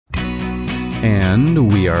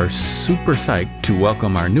And we are super psyched to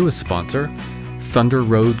welcome our newest sponsor, Thunder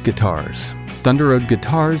Road Guitars. Thunder Road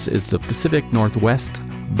Guitars is the Pacific Northwest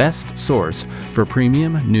best source for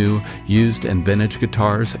premium, new, used, and vintage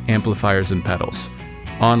guitars, amplifiers, and pedals.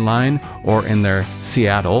 Online or in their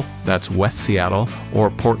Seattle, that's West Seattle,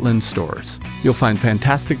 or Portland stores. You'll find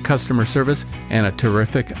fantastic customer service and a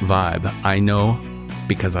terrific vibe. I know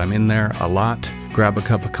because I'm in there a lot. Grab a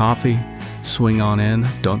cup of coffee, swing on in,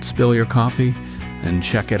 don't spill your coffee, and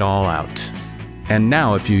check it all out. And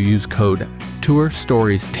now if you use code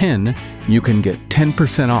TourStories10, you can get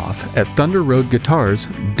 10% off at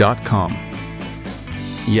thunderroadguitars.com.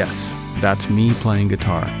 Yes, that's me playing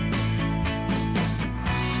guitar.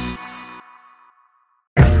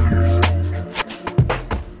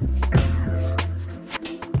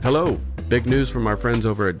 Hello, big news from our friends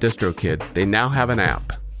over at DistroKid. They now have an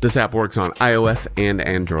app. This app works on iOS and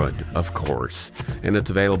Android, of course, and it's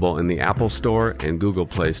available in the Apple Store and Google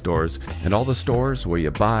Play stores and all the stores where you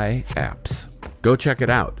buy apps. Go check it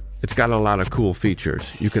out. It's got a lot of cool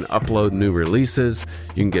features. You can upload new releases.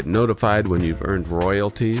 You can get notified when you've earned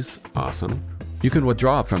royalties. Awesome. You can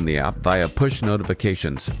withdraw from the app via push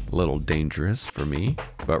notifications. A little dangerous for me,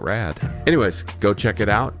 but rad. Anyways, go check it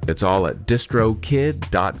out. It's all at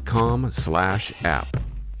distrokid.com/app.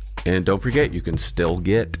 And don't forget, you can still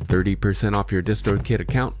get 30% off your DistroKid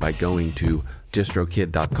account by going to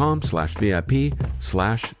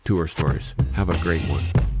distrokid.com/VIP/tour stories. Have a great one.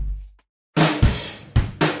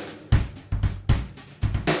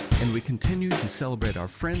 And we continue to celebrate our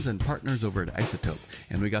friends and partners over at Isotope,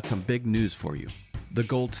 and we got some big news for you. The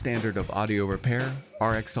gold standard of audio repair,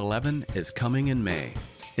 RX11, is coming in May.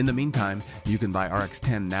 In the meantime, you can buy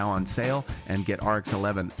RX10 now on sale and get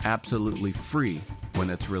RX11 absolutely free when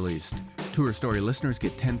it's released. Tour Story listeners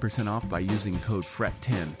get 10% off by using code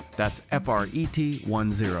FRET10. That's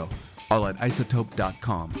FRET10. All at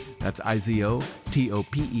isotope.com. That's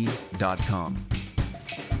IZOTOPE.com.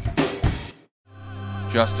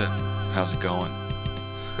 Justin, how's it going?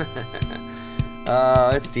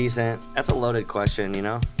 It's decent. That's a loaded question, you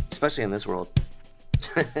know, especially in this world.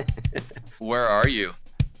 Where are you?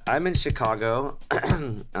 I'm in Chicago.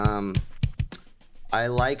 I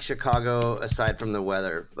like Chicago aside from the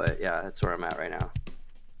weather, but yeah, that's where I'm at right now.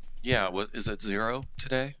 Yeah, what is it, 0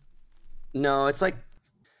 today? No, it's like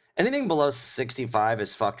anything below 65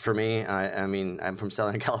 is fucked for me. I mean, I'm from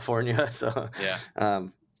Southern California, so yeah.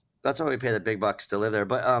 That's why we pay the big bucks to live there.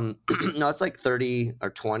 But no, it's like 30 or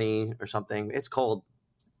 20 or something. It's cold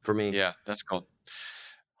for me. Yeah, that's cold.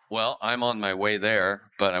 Well, I'm on my way there,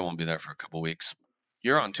 but I won't be there for a couple weeks.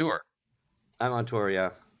 You're on tour. I'm on tour,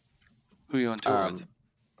 yeah. Who are you on tour with?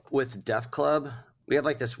 With Def Club. We have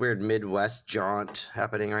like this weird Midwest jaunt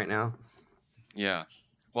happening right now. Yeah.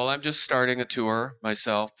 Well, I'm just starting a tour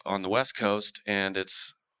myself on the West Coast, and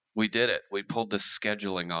we did it. We pulled this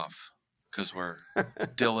scheduling off because we're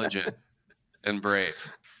diligent and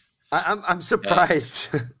brave. I'm surprised.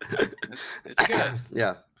 It's good.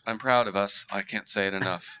 Yeah. I'm proud of us. I can't say it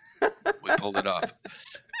enough. We pulled it off.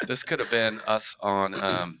 This could have been us on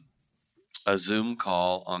a Zoom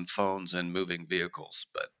call on phones and moving vehicles,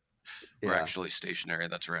 but we're actually stationary.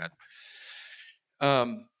 That's rad.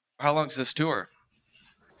 How long's this tour?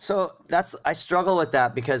 So I struggle with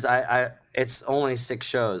that because it's only 6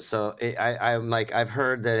 shows. So I'm like, I've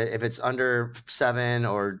heard that if it's under 7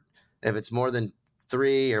 or if it's more than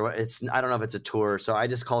 3 or I don't know if it's a tour. So I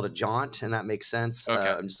just call it a jaunt, and that makes sense. Okay.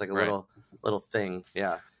 I'm just like a little thing.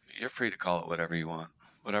 Yeah. You're free to call it whatever you want.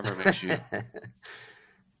 Whatever makes you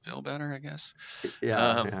feel better, I guess.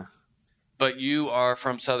 Yeah, But you are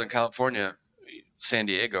from Southern California, San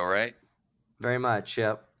Diego, right? Very much,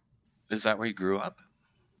 yep. Is that where you grew up?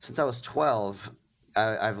 Since I was 12,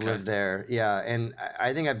 I've lived there. Yeah, and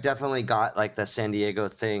I think I've definitely got like the San Diego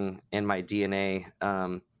thing in my DNA,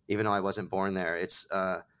 even though I wasn't born there. It's,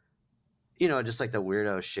 just like the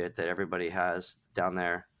weirdo shit that everybody has down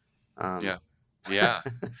there. Yeah.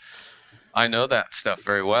 I know that stuff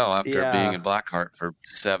very well after being in Blackheart for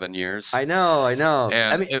 7 years. I know.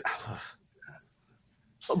 And I mean,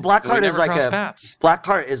 Blackheart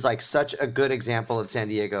is like such a good example of San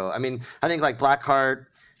Diego. I mean, I think like Blackheart,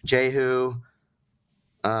 Jehu,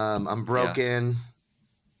 I'm Broken,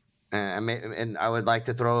 and I would like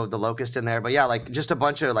to throw the Locust in there. But yeah, like just a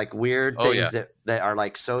bunch of like weird things that are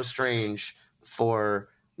like so strange for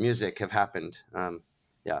music have happened.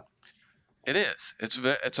 It is. It's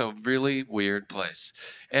a really weird place.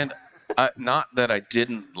 And not that I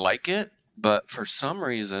didn't like it, but for some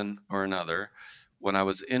reason or another, when I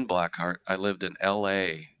was in Blackheart, I lived in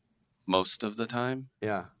L.A. most of the time.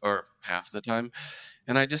 Yeah. Or half the time.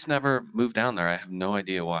 And I just never moved down there. I have no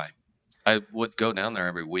idea why. I would go down there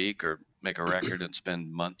every week or make a record and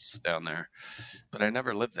spend months down there, but I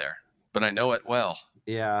never lived there. But I know it well.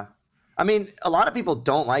 Yeah. I mean, a lot of people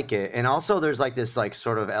don't like it. And also there's like this like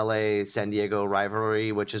sort of LA San Diego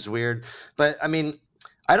rivalry, which is weird. But I mean,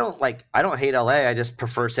 I don't hate LA. I just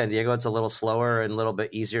prefer San Diego. It's a little slower and a little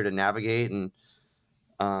bit easier to navigate, and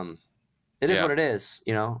um it is Yeah, what it is,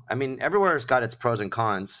 you know. I mean, everywhere's got its pros and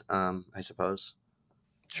cons, I suppose.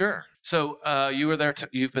 sure. So you were there.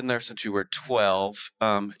 You've been there since you were 12.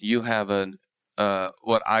 You have an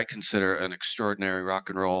what I consider an extraordinary rock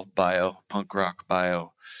and roll bio, punk rock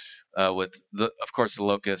bio, with of course, the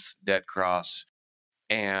Locust, Dead Cross,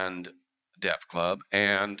 and Def Club,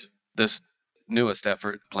 and this newest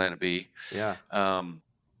effort, Planet B. Yeah.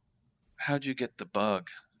 How'd you get the bug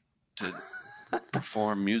to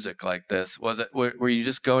perform music like this? Were you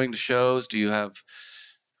just going to shows? Do you have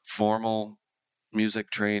formal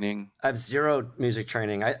music training? I have zero music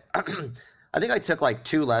training. I I think I took like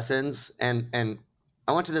 2 lessons, and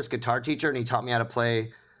I went to this guitar teacher and he taught me how to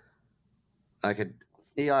play like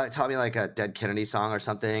he taught me like a Dead Kennedy song or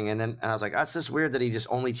something, and I was like, that's just weird that he just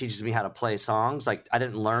only teaches me how to play songs. Like I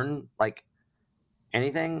didn't learn like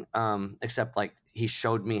anything except like he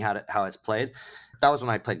showed me how it's played. That was when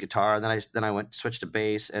I played guitar. And then I went switched to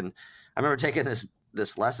bass, and I remember taking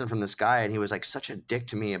this lesson from this guy, and he was like such a dick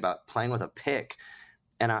to me about playing with a pick.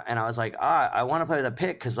 And I was like, I want to play with a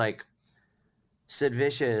pick because like Sid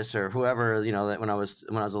Vicious or whoever, you know, that when I was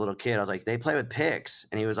a little kid, I was like, they play with picks,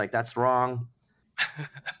 and he was like, that's wrong.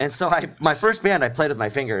 And so my first band I played with my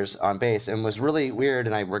fingers on bass, and was really weird,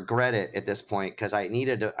 and I regret it at this point because I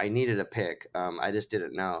needed a pick. I just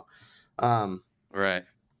didn't know. Right.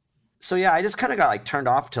 So yeah, I just kind of got like turned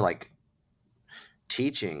off to like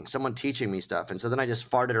someone teaching me stuff, and so then I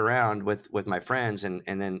just farted around with my friends, and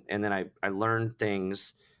then I learned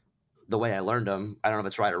things the way I learned them. I don't know if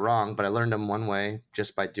it's right or wrong, but I learned them one way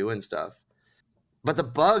just by doing stuff. But the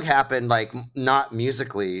bug happened like not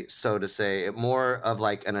musically, so to say, more of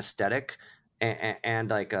like an aesthetic, and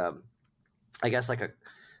like I guess like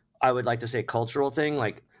I would like to say cultural thing,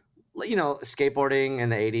 like, you know, skateboarding in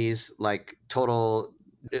the 80s, like total,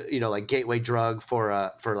 you know, like gateway drug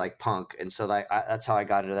for like punk. And so that's how I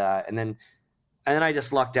got into that. And then I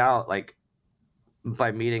just lucked out like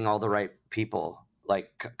by meeting all the right people,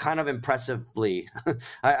 like kind of impressively.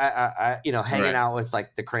 You know, hanging Right. out with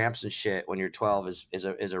like the Cramps and shit when you're 12 is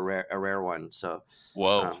a rare one. So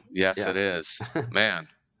Whoa. Yes, yeah. it is. Man.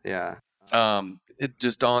 Yeah. It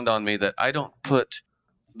just dawned on me that I don't put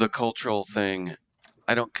the cultural thing,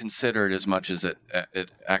 I don't consider it as much as it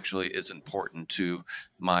actually is important to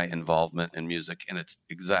my involvement in music. And it's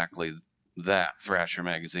exactly that, Thrasher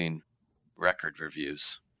Magazine record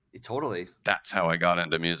reviews. Totally. That's how I got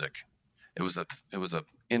into music. It was a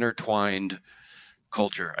intertwined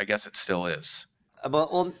culture. I guess it still is.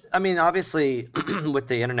 Well, I mean, obviously, with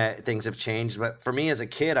the internet, things have changed. But for me as a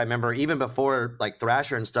kid, I remember even before like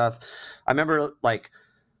Thrasher and stuff, I remember like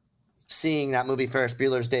seeing that movie Ferris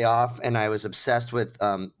Bueller's Day Off, and I was obsessed with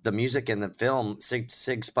the music in the film. Sig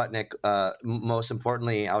Sputnik. Most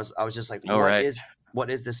importantly, I was just like, what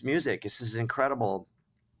is this music? This is incredible.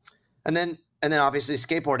 And then obviously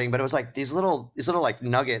skateboarding, but it was like these little like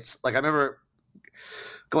nuggets. Like I remember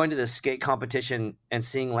going to this skate competition and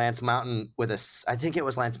seeing Lance Mountain I think it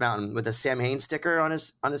was Lance Mountain with a Sam Hain sticker on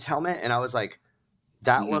his helmet, and I was like,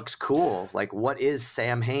 that looks cool. Like, what is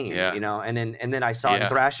Sam Hain? Yeah. You know, and then I saw it in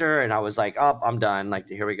Thrasher, and I was like, oh, I'm done. Like,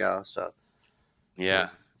 here we go. So yeah.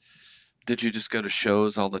 Did you just go to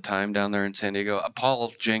shows all the time down there in San Diego?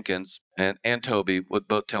 Paul Jenkins and Toby would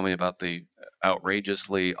both tell me about the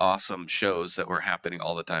outrageously awesome shows that were happening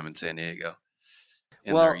all the time in San Diego.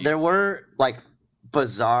 Well, there were like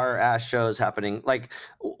bizarre ass shows happening. Like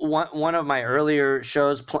one of my earlier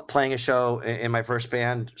shows, playing a show in my first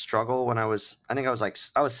band, Struggle, when I was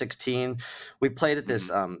 16. We played at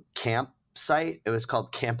this campsite. It was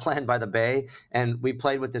called Campland by the Bay, and we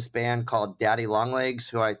played with this band called Daddy Longlegs,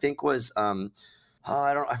 who I think was I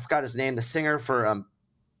forgot his name, the singer for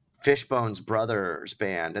Fishbone's brother's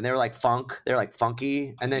band, and they were like funk. They're like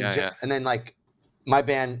funky, and then and then like my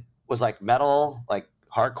band was like metal, like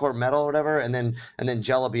hardcore metal or whatever, and then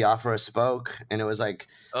Jello Biafra spoke, and it was like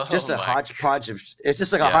just a hodgepodge of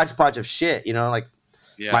a hodgepodge of shit, you know, like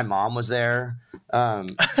my mom was there.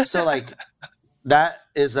 So like that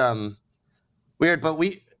is weird, but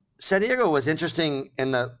San Diego was interesting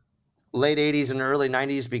in the late 80s and early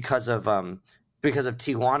 90s because of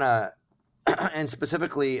Tijuana, and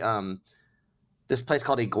specifically this place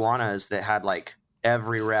called Iguanas that had like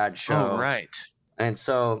every rad show. Oh, right. And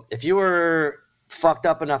so if you were fucked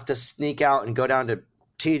up enough to sneak out and go down to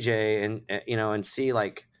TJ and, you know, and see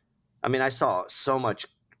like I mean, I saw so much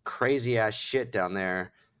crazy ass shit down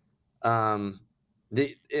there.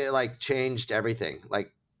 It like changed everything.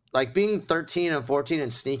 Like being 13 and 14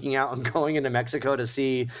 and sneaking out and going into Mexico to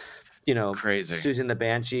see, Crazy. Susan the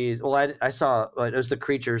Banshees. Well, I saw it was the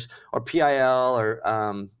Creatures or PIL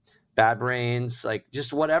or Bad Brains, like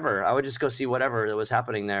just whatever. I would just go see whatever that was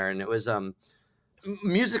happening there, and it was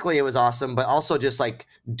musically it was awesome, but also just like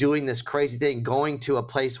doing this crazy thing, going to a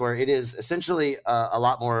place where it is essentially a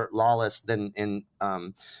lot more lawless than in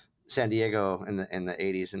San Diego in the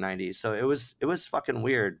 80s and 90s. So it was fucking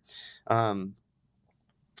weird.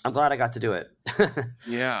 I'm glad I got to do it.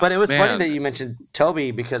 Yeah, but it was funny man. that you mentioned Toby,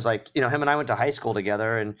 because like, him and I went to high school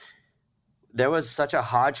together, and there was such a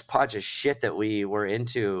hodgepodge of shit that we were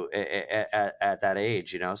into at that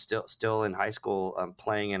age, still in high school,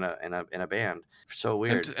 playing in a band. So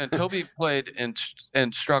weird. And Toby played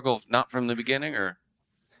in Struggle not from the beginning, or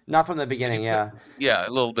Not from the beginning. Yeah. Yeah, a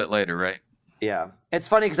little bit later, right? Yeah. It's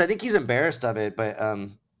funny because I think he's embarrassed of it, but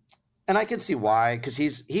and I can see why, because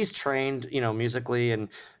he's trained, musically, and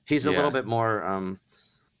he's a little bit more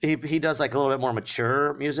he does like a little bit more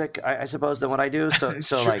mature music, I suppose, than what I do. So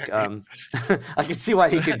Sure. like I can see why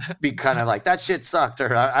he could be kind of like, that shit sucked,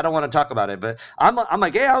 or I don't want to talk about it. But I'm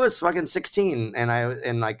like, hey, I was fucking 16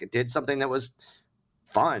 and like did something that was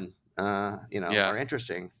fun, or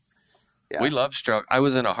interesting. Yeah. We love Struggle. I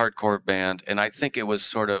was in a hardcore band, and I think it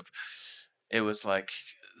was like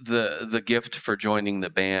the gift for joining the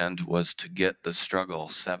band was to get the Struggle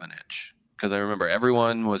 7-inch. Because I remember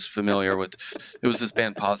everyone was familiar with, it was this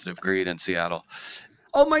band Positive Greed in Seattle.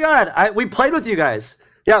 Oh my God. We played with you guys.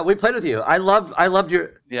 Yeah, we played with you. I loved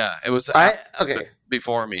your. Yeah, it was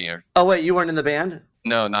before me. Oh wait, you weren't in the band?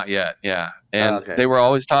 No, not yet. Yeah. And they were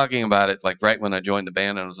always talking about it, like right when I joined the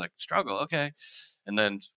band, and I was like, Struggle, okay. And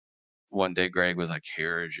then one day Greg was like,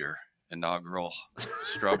 here is your inaugural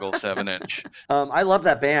Struggle 7-inch. I love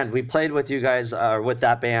that band. We played with you guys with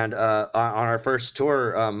that band on our first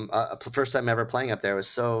tour. First time ever playing up there. I was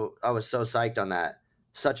so psyched on that.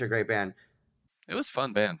 Such a great band. It was a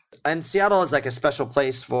fun band. And Seattle is like a special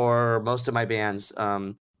place for most of my bands.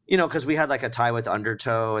 Because we had like a tie with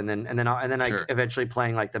Undertow, and then Sure. eventually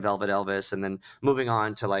playing like the Velvet Elvis, and then moving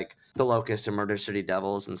on to like the Locust and Murder City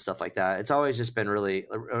Devils and stuff like that. It's always just been really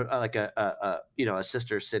like a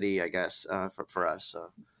sister city, I guess, for us.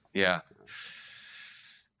 So yeah,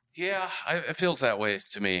 it feels that way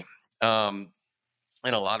to me, in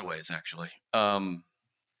a lot of ways, actually.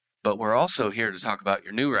 But we're also here to talk about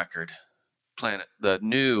your new record, the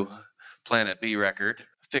new Planet B record.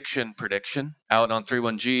 Fiction Prediction, out on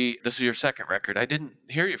 31G. This is your second record. I didn't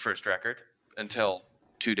hear your first record until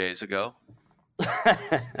 2 days ago.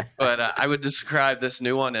 But I would describe this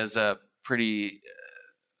new one as a pretty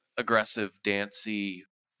aggressive, dancey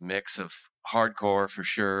mix of hardcore, for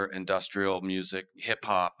sure, industrial music,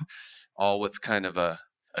 hip-hop, all with kind of a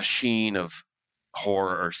sheen of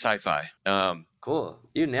horror or sci-fi. Cool.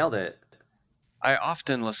 You nailed it. I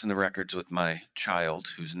often listen to records with my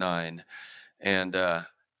child, who's 9, and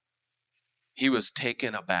he was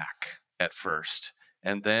taken aback at first,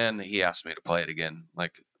 and then he asked me to play it again,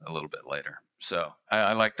 like a little bit later. So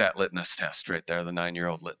I like that litmus test right there, the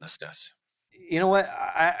 9-year-old litmus test. You know what?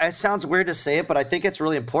 It sounds weird to say it, but I think it's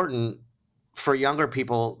really important for younger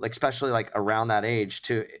people, especially like around that age,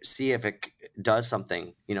 to see if it does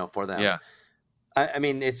something, for them. Yeah. I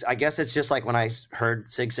mean, I guess it's just like when I heard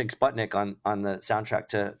Sig Sig Sputnik on the soundtrack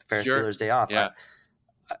to Ferris Bueller's Day Off. Yeah.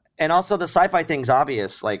 And also the sci-fi thing's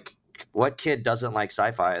obvious. Like, what kid doesn't like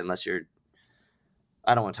sci-fi unless you're,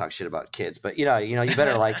 I don't want to talk shit about kids, but you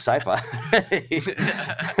better like sci-fi.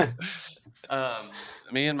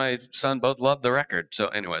 Me and my son both love the record. So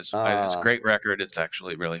anyways, it's a great record. It's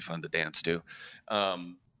actually really fun to dance to.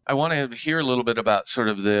 I want to hear a little bit about sort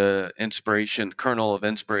of the kernel of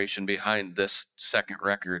inspiration behind this second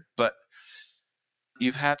record, but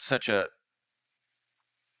you've had such a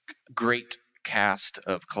great cast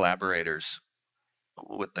of collaborators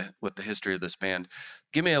with the history of this band.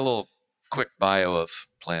 Give me a little quick bio of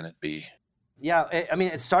Planet B. Yeah,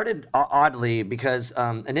 it started oddly because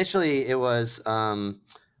initially it was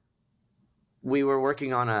we were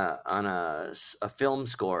working on a film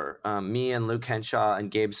score. Me and Luke Henshaw and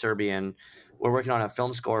Gabe Serbian were working on a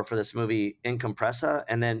film score for this movie Incompressa,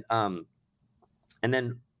 and then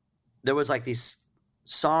there was like these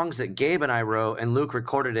songs that Gabe and I wrote and Luke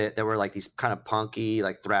recorded it that were like these kind of punky,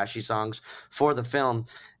 like thrashy songs for the film,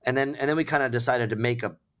 and then we kind of decided to make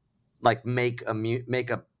it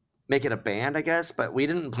a band, I guess, but we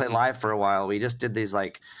didn't play live for a while. We just did these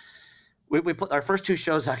like we put our first 2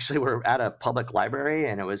 shows actually were at a public library,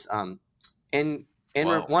 and it was in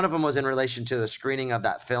Whoa. one of them was in relation to the screening of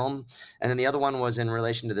that film, and then the other one was in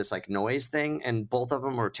relation to this like noise thing, and both of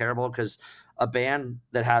them were terrible because a band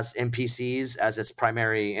that has MPCs as its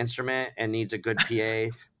primary instrument and needs a good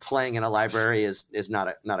PA playing in a library is not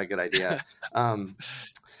a good idea.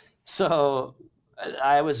 So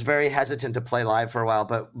I was very hesitant to play live for a while,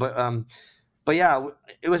 but yeah,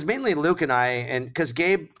 it was mainly Luke and I, and because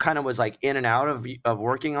Gabe kind of was like in and out of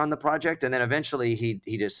working on the project, and then eventually he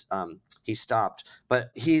just he stopped.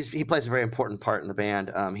 But he plays a very important part in the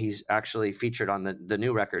band. He's actually featured on the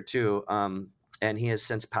new record too, and he has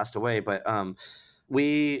since passed away. But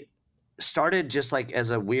we started just like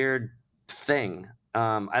as a weird thing.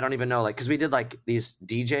 I don't even know, like, because we did like these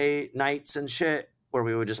DJ nights and shit where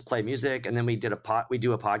we would just play music, and then we do a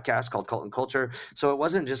podcast called Cult and Culture. So it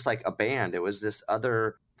wasn't just like a band; it was this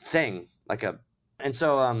other thing, and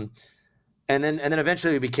so and then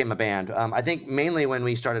eventually we became a band. I think mainly when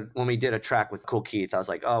we did a track with Cool Keith, I was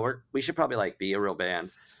like, oh, we should probably like be a real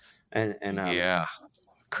band, and yeah,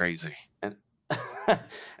 crazy. And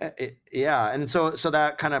yeah, and so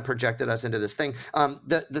that kind of projected us into this thing.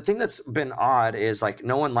 The thing that's been odd is like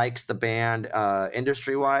no one likes the band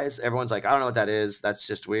industry wise. Everyone's like, I don't know what that is. That's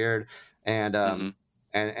just weird. And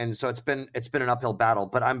and so it's been an uphill battle.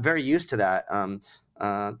 But I'm very used to that.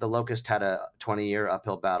 The Locust had a 20-year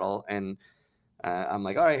uphill battle, and I'm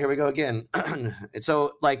like, all right, here we go again. And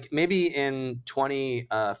so like maybe in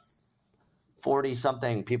 40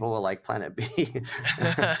 something people will like Planet B.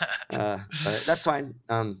 But that's fine.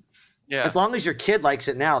 Yeah. As long as your kid likes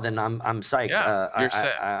it now, then I'm psyched. Yeah, you're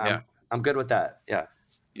set. I'm good with that. Yeah.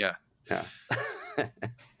 Yeah. Yeah.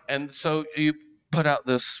 And so you put out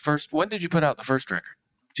when did you put out the first record?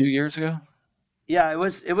 2 years ago? Yeah, it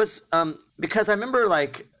was because I remember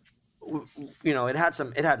like, you know, it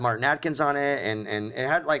had Martin Atkins on it, and it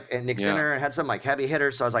had like Nick Zinner, and had some like heavy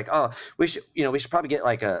hitters. So I was like, oh, we should probably get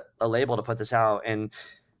like a label to put this out. And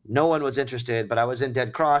no one was interested, but I was in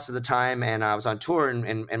Dead Cross at the time, and I was on tour,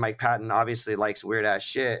 and Mike Patton obviously likes weird ass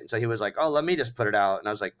shit. And so he was like, oh, let me just put it out. And I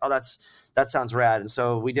was like, oh, that sounds rad. And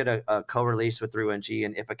so we did a co-release with 3NG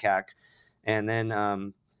and Ipecac, and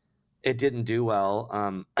then it didn't do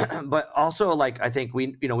well. But also like, I think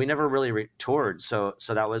we never really toured. So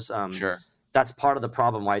that was, sure. That's part of the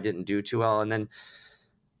problem why I didn't do too well. And then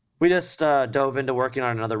we just dove into working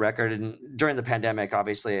on another record, and during the pandemic,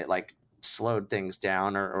 obviously it like slowed things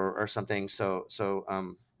down or something. So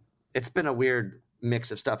it's been a weird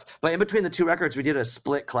mix of stuff. But in between the two records, we did a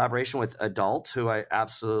split collaboration with Adult, who I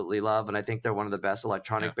absolutely love. And I think they're one of the best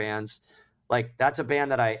electronic bands. Like that's a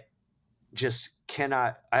band that I just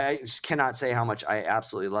cannot say how much I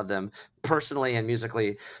absolutely love them personally and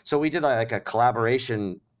musically. So we did like a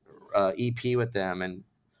collaboration EP with them, and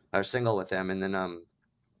our single with them. And then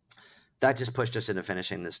that just pushed us into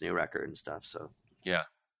finishing this new record and stuff. So yeah.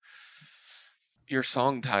 Your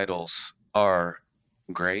song titles are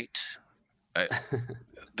great.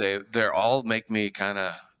 They're all make me kind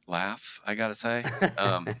of laugh, I gotta say,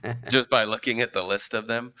 just by looking at the list of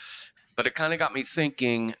them. But it kind of got me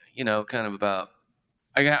thinking, kind of about.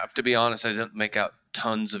 I have to be honest, I didn't make out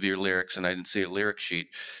tons of your lyrics, and I didn't see a lyric sheet.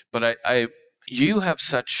 But you have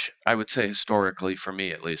such, I would say, historically, for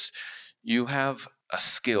me at least, you have a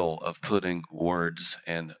skill of putting words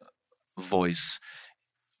and voice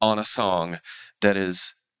on a song that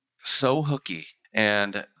is so hooky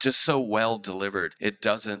and just so well delivered. It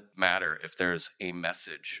doesn't matter if there's a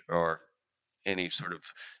message or any sort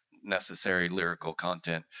of necessary lyrical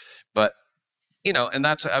content, but and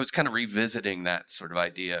that's, I was kind of revisiting that sort of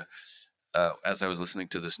idea as I was listening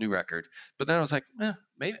to this new record. But then I was like,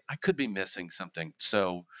 maybe I could be missing something.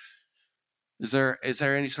 So is there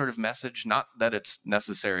any sort of message? Not that it's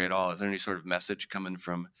necessary at all. Is there any sort of message coming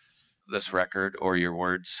from this record or your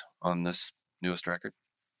words on this newest record?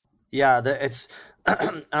 Yeah, it's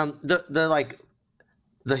the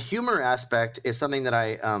humor aspect is something that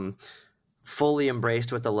I fully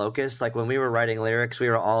embraced with the Locust. Like when we were writing lyrics, we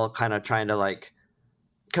were all kind of trying to like,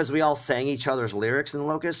 because we all sang each other's lyrics in the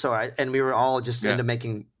Locust. And we were all just into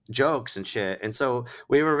making jokes and shit. And so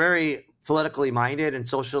we were very politically minded and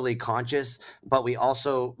socially conscious, but we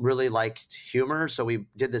also really liked humor. So we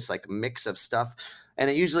did this like mix of stuff, and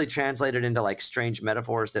it usually translated into like strange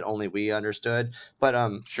metaphors that only we understood.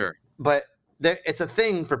 But sure. But it's a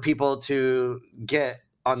thing for people to get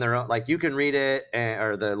on their own. Like you can read it,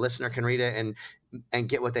 or the listener can read it and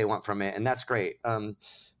get what they want from it, and that's great.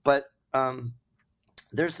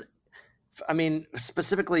 There's, I mean,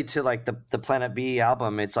 specifically to like the Planet B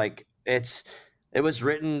album, it's like it was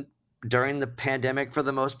written during the pandemic for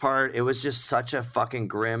the most part. It was just such a fucking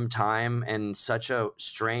grim time and such a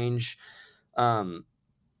strange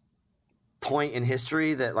point in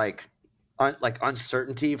history that like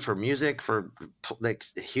uncertainty for music, for like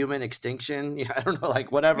human extinction. Yeah, I don't know,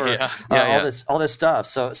 like whatever. All this stuff.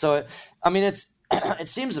 So I mean, it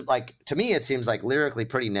seems like, to me, it seems like lyrically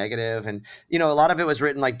pretty negative, and a lot of it was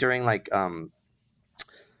written like during like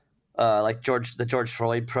the George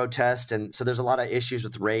Floyd protest, and so there's a lot of issues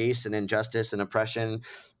with race and injustice and oppression,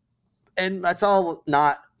 and that's all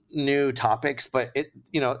not new topics, but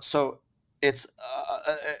so it's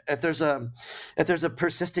if there's a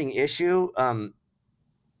persisting issue, I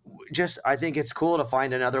think it's cool to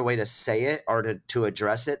find another way to say it or to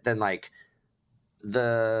address it than like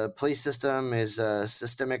the police system is a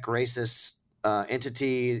systemic racist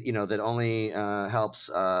entity, that only helps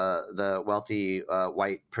the wealthy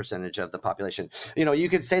white percentage of the population. You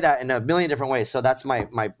could say that in a million different ways. So that's my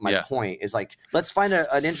point, is like, let's find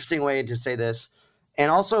an interesting way to say this. And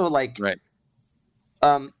also like,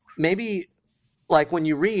 maybe like when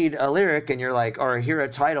you read a lyric and you're like, or hear a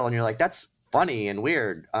title and you're like, that's funny and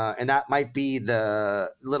weird. And that might be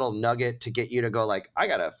the little nugget to get you to go like, I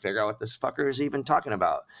got to figure out what this fucker is even talking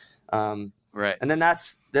about. Right. And then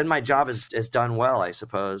my job is done well, I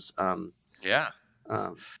suppose. But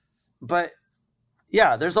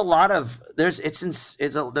yeah, there's a lot. I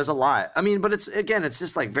mean, but it's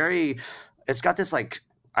just like it's got this like,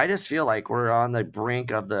 I just feel like we're on the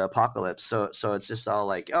brink of the apocalypse. So it's just all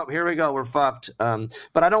like, oh, here we go, we're fucked. But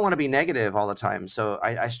I don't want to be negative all the time. So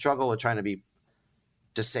I struggle with trying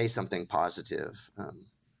to say something positive.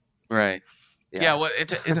 Right. Yeah. Well,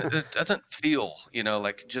 it doesn't feel,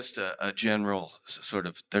 like just a general sort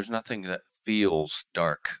of, there's nothing that feels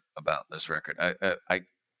dark about this record. I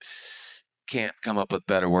can't come up with a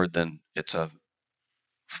better word than it's a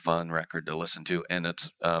fun record to listen to, and it's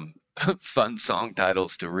fun song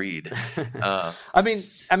titles to read. I mean,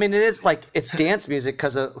 it is like, it's dance music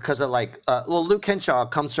because of like, Luke Henshaw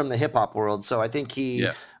comes from the hip hop world, so I think he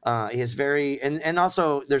is very, and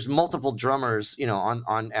also there's multiple drummers,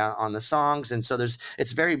 on the songs, and so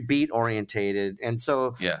it's very beat orientated, and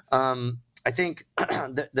so I think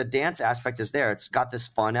the dance aspect is there. It's got this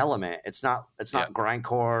fun element. It's not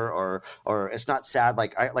grindcore or it's not sad.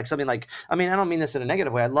 Like something like, I mean, I don't mean this in a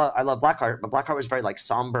negative way. I love Blackheart, but Blackheart was very like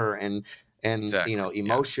somber and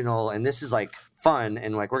emotional. And this is like fun.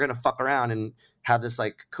 And like, we're going to fuck around and have this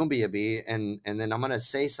like kumbaya beat. And then I'm going to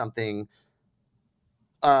say something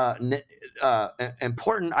important,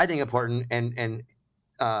 I think important. And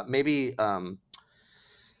maybe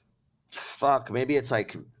maybe it's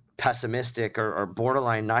like pessimistic or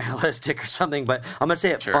borderline nihilistic or something, but I'm gonna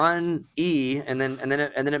say it fun and then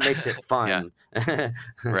it makes it fun.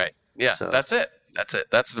 Right. Yeah. So, that's it.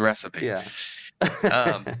 That's the recipe. Yeah.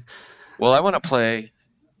 Well, I want to play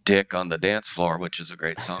Dick on the Dance Floor, which is a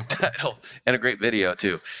great song title and a great video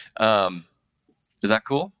too. Is that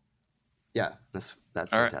cool? Yeah, that's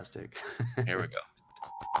fantastic. Right. Here we go.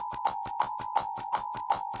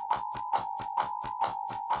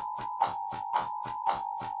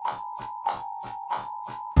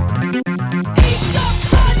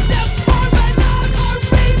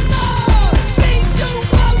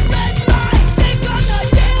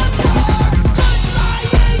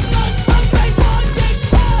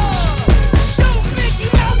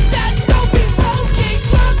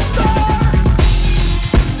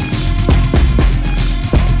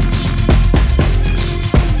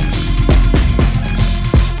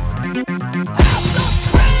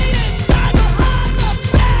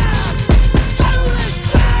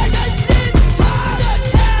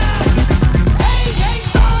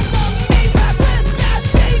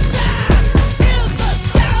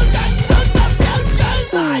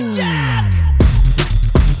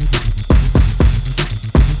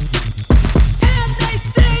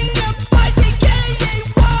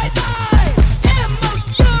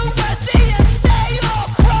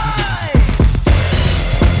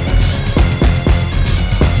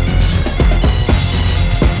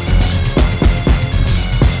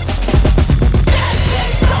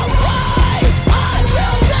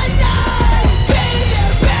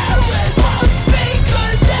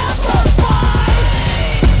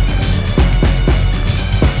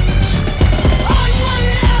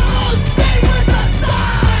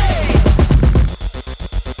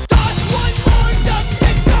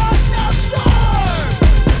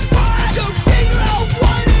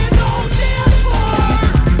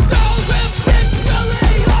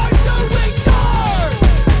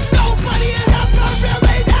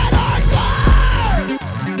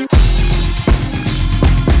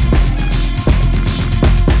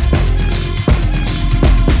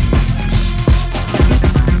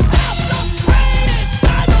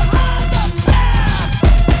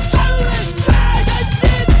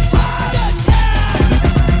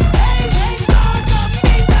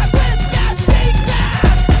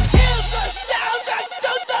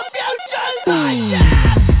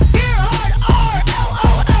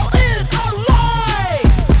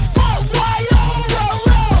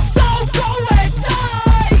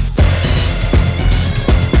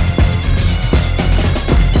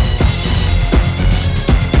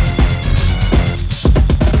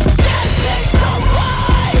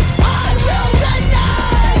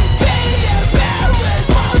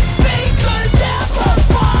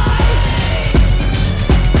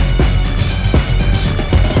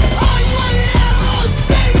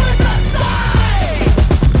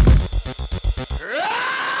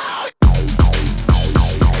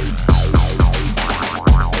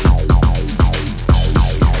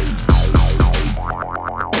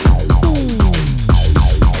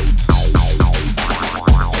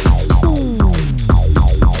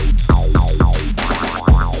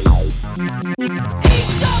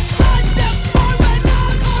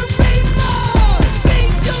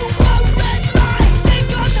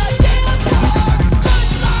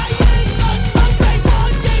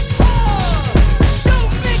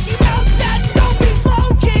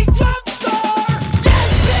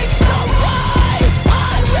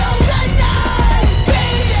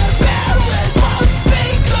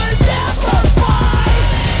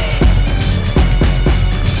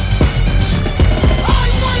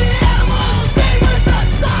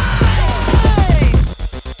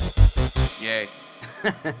 Yay.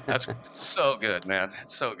 That's so good, man.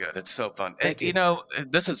 It's so good. It's so fun. Thank you. You know,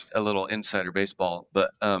 this is a little insider baseball,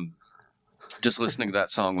 but just listening to that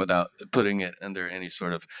song without putting it under any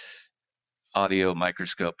sort of audio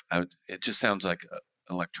microscope, it just sounds like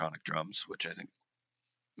electronic drums, which I think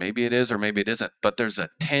maybe it is or maybe it isn't. But there's a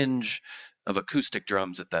tinge of acoustic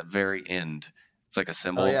drums at that very end. It's like a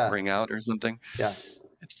cymbal ring out or something. Yeah.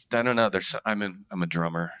 I don't know. I'm a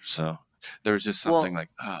drummer, so there's just something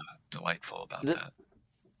delightful about that.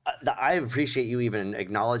 I appreciate you even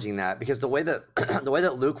acknowledging that, because the way that the way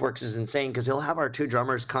that Luke works is insane, because he'll have our two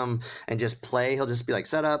drummers come and just play. He'll just be like,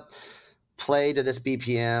 set up, play to this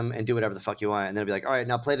BPM and do whatever the fuck you want. And then he'll be like, all right,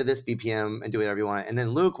 now play to this BPM and do whatever you want. And then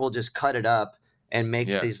Luke will just cut it up and make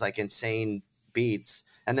these like insane beats,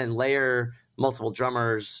 and then layer multiple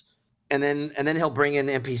drummers. And then he'll bring in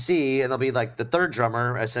MPC, and they'll be like the third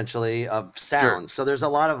drummer essentially of sounds. Sure. So there's a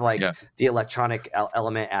lot of the electronic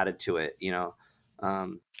element added to it, you know?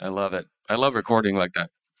 I love it. I love recording like that.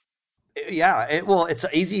 Yeah. It's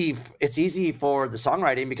easy for the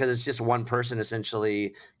songwriting, because it's just one person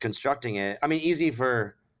essentially constructing it. I mean,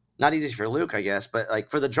 not easy for Luke, I guess, but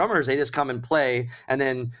like for the drummers, they just come and play. And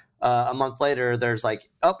then a month later there's like,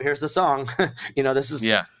 oh, here's the song. You know, this is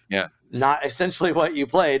not essentially what you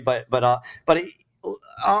played, but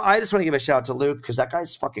I just want to give a shout out to Luke, because that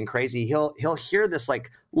guy's fucking crazy. He'll hear this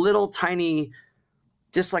like little tiny,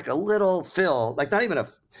 just like a little fill, like not even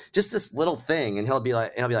just this little thing, and he'll be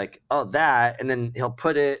like, oh, that, and then he'll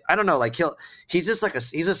put it. I don't know, like he's just like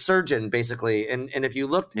he's a surgeon basically, and if you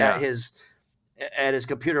looked at his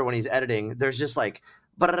computer when he's editing, there's just like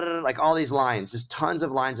all these lines, just tons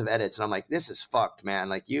of lines of edits, and I'm like, this is fucked, man.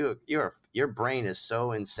 Like your brain is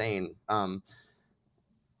so insane. I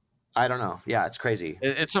don't know. Yeah, it's crazy.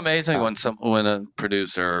 It's amazing when a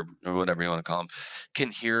producer or whatever you want to call them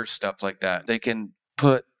can hear stuff like that. They can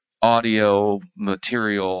put audio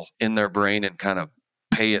material in their brain and kind of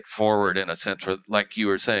pay it forward in a sense, where, like you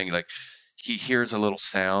were saying, like he hears a little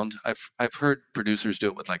sound. I've heard producers do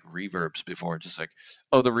it with like reverbs before, just like,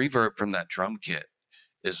 oh, the reverb from that drum kit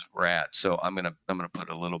is rad, so I'm gonna put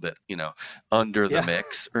a little bit, you know, under the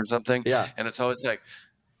mix or something. Yeah. And it's always like,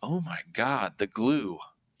 oh my God, the glue,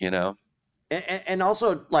 you know. And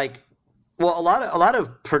also, like, well, a lot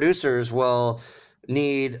of producers will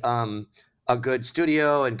need a good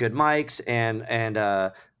studio and good mics and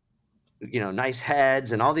you know, nice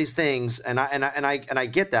heads and all these things, and I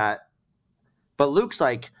get that, but Luke's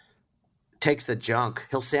like takes the junk.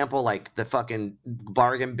 He'll sample like the fucking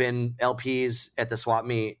bargain bin LPs at the swap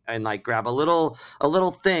meet and like grab a little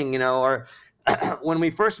thing, you know. Or when we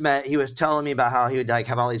first met, he was telling me about how he would like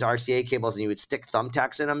have all these RCA cables and you would stick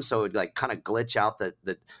thumbtacks in them, so it would like kind of glitch out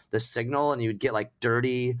the signal, and you'd get like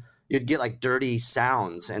dirty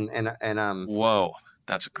sounds and whoa,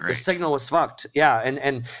 that's great. The signal was fucked. Yeah.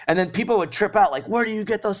 And then people would trip out like, where do you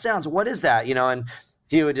get those sounds? What is that? You know, and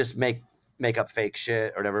he would just make up fake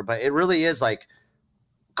shit or whatever, but it really is like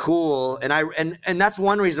cool. And that's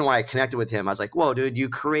one reason why I connected with him. I was like, whoa, dude, you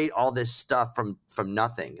create all this stuff from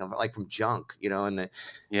nothing, like from junk, you know, and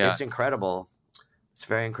it's incredible. It's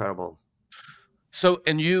very incredible. So,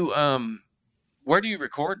 and you, where do you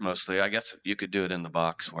record mostly? I guess you could do it in the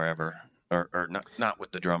box wherever, or not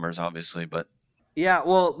with the drummers, obviously, but. Yeah,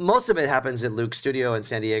 well, most of it happens at Luke's studio in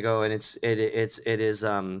San Diego, and it is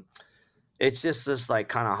it's just this like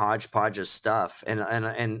kind of hodgepodge of stuff,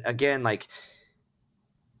 and again, like,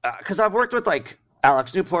 because I've worked with like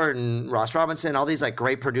Alex Newport and Ross Robinson, all these like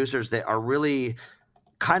great producers that are really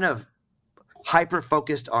kind of hyper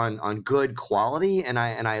focused on good quality, and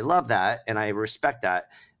I love that, and I respect that.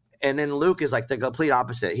 And then Luke is like the complete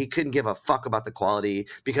opposite. He couldn't give a fuck about the quality,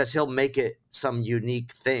 because he'll make it some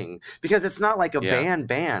unique thing, because it's not like a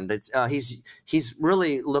band. It's he's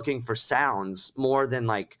really looking for sounds more than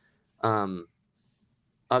like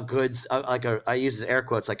a good like I use air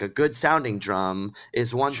quotes, like a good sounding drum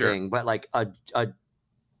is one thing, but like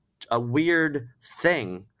a weird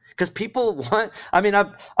thing, because people want. I mean,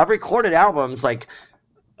 I've recorded albums like.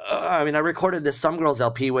 I recorded this Some Girls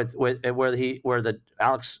LP with where the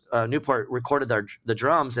Alex Newport recorded the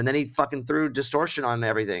drums, and then he fucking threw distortion on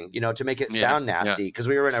everything, you know, to make it sound nasty, because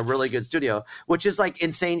we were in a really good studio, which is like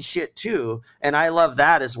insane shit too, and I love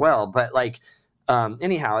that as well. But like,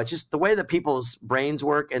 anyhow, it's just the way that people's brains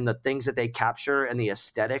work and the things that they capture and the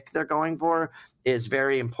aesthetic they're going for is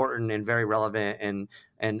very important and very relevant,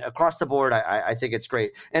 and across the board, I think it's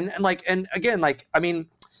great. And again, like, I mean,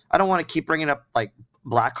 I don't want to keep bringing up like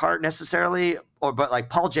Blackheart necessarily, but like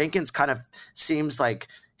Paul Jenkins kind of seems like,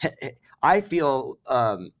 I feel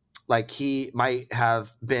like he might have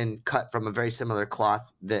been cut from a very similar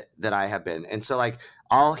cloth that I have been. And so like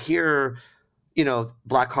I'll hear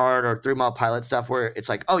Blackheart or 3 Mile Pilot stuff where it's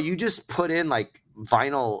like, oh, you just put in like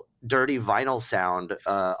dirty vinyl sound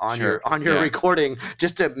on Sure. your recording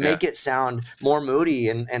just to make it sound more moody,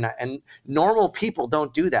 and normal people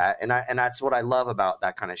don't do that, and that's what I love about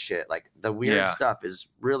that kind of shit. Like the weird stuff is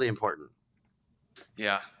really important.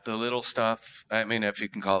 Yeah, the little stuff. I mean, if you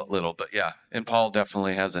can call it little, but yeah. And Paul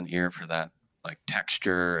definitely has an ear for that, like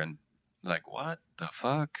texture and like what the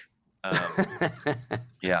fuck.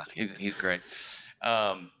 Yeah, he's great.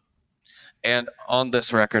 And on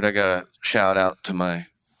this record, I got to shout out to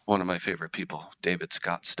one of my favorite people, David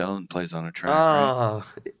Scott Stone, plays on a track. Oh,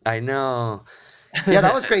 right? I know. Yeah,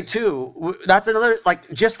 that was great too. That's another,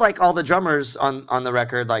 like, just like all the drummers on the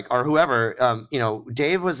record, like, or whoever,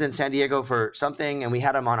 Dave was in San Diego for something, and we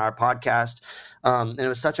had him on our podcast, and it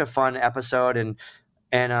was such a fun episode, and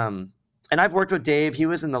I've worked with Dave. He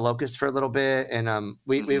was in the Locust for a little bit, and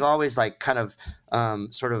we've always like kind of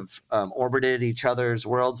orbited each other's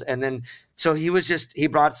worlds, and then so he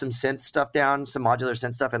brought some synth stuff down, some modular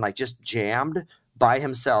synth stuff, and like just jammed by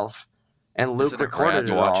himself, and Luke recorded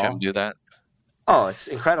it all. Watch him do that. Oh, it's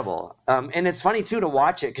incredible. And it's funny too to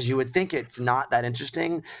watch it, because you would think it's not that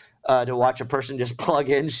interesting to watch a person just plug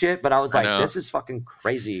in shit. But I was like, this is fucking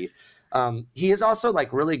crazy. He is also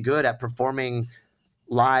like really good at performing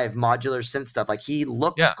live modular synth stuff. Like he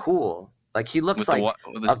looks cool. Like he looks with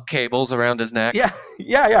the cables around his neck.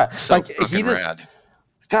 Yeah. So like he just, rad.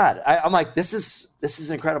 God, I'm like, this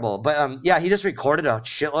is incredible. But he just recorded a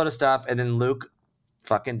shitload of stuff, and then Luke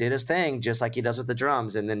fucking did his thing just like he does with the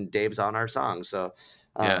drums, and then Dave's on our song. So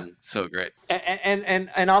so great.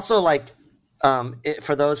 And also like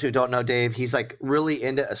for those who don't know Dave, he's like really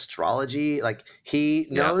into astrology. Like he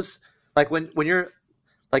knows like when you're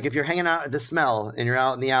like, if you're hanging out at the Smell and you're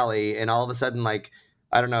out in the alley, and all of a sudden, like,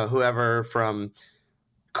 I don't know, whoever from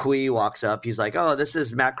Kui walks up, he's like, oh, this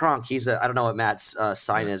is Matt Kronk. I don't know what Matt's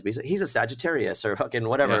sign is, but he's a Sagittarius or fucking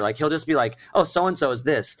whatever. Like he'll just be like, oh, so-and-so is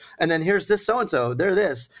this. And then here's this so-and-so, they're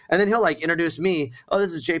this. And then he'll like introduce me. Oh,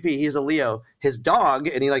 this is JP. He's a Leo. His dog,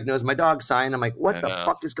 and he like knows my dog sign. I'm like, what the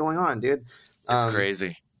fuck is going on, dude? It's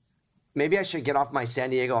crazy. Maybe I should get off my San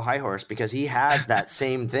Diego high horse, because he has that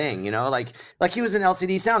same thing, like he was in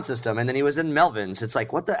LCD Sound System, and then he was in Melvin's. It's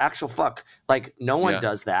like, what the actual fuck? Like no one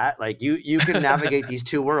does that. Like you can navigate these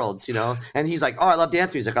two worlds, and he's like, oh, I love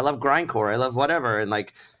dance music. I love grindcore. I love whatever.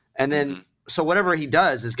 And then so whatever he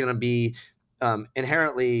does is going to be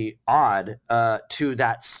inherently odd to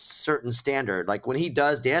that certain standard. Like when he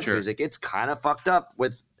does dance music, it's kind of fucked up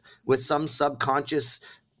with some subconscious,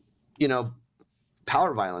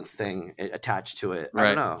 power violence thing attached to it.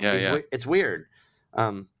 I don't know. It's weird.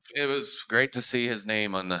 It was great to see his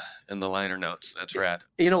name in the liner notes. That's rad.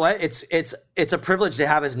 You know what? It's a privilege to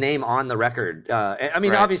have his name on the record. I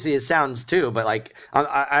mean, obviously his sounds too, but like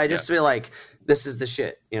I just feel like this is the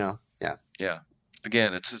shit. Yeah.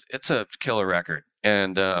 Again, it's a killer record,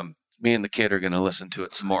 and me and the kid are going to listen to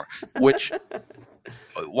it some more. Which,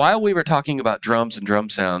 while we were talking about drums and drum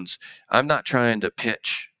sounds, I'm not trying to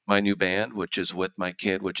pitch my new band, which is with my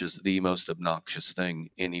kid, which is the most obnoxious thing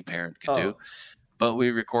any parent could do. But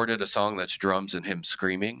we recorded a song that's drums and him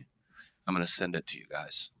screaming. I'm going to send it to you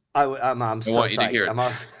guys. I'm so want you psyched. to hear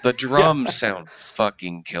it. The drums sound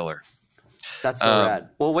fucking killer. That's so rad.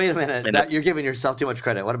 Well, wait a minute. You're giving yourself too much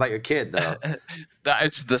credit. What about your kid, though?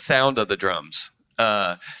 It's the sound of the drums.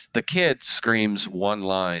 The kid screams one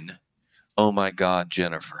line, "Oh my God,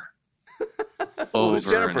 Jennifer,"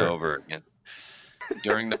 over and over again.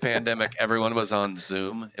 During the pandemic, everyone was on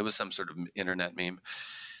Zoom. It was some sort of internet meme.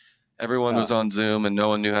 Everyone was on Zoom, and no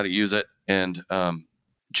one knew how to use it. And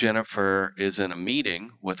Jennifer is in a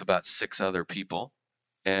meeting with about 6 other people,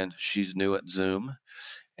 and she's new at Zoom.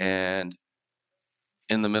 And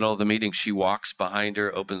in the middle of the meeting, she walks behind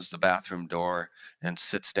her, opens the bathroom door, and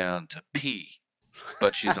sits down to pee.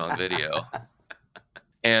 But she's on video.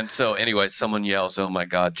 And so anyway, someone yells, "Oh my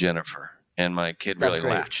God, Jennifer." And my kid really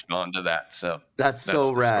latched onto that. So that's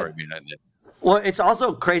so rad. Story behind it. Well, it's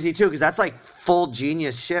also crazy too, because that's like full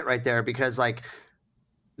genius shit right there. Because like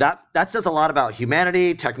that says a lot about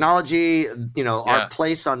humanity, technology, our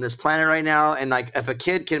place on this planet right now. And like, if a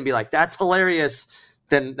kid can be like, "That's hilarious,"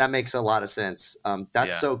 then that makes a lot of sense.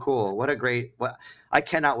 That's so cool. What a great! I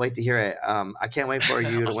cannot wait to hear it. I can't wait for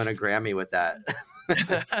you to win a Grammy with that.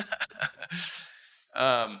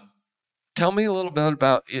 Tell me a little bit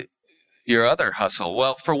about your other hustle.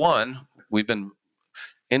 Well, for one, we've been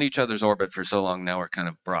in each other's orbit for so long now. We're kind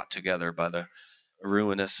of brought together by the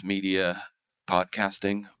Ruinous Media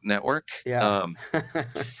podcasting network,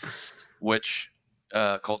 which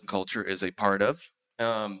Cult and Culture is a part of.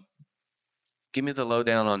 Give me the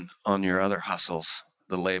lowdown on your other hustles,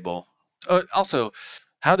 the label, Also,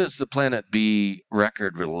 how does the Planet B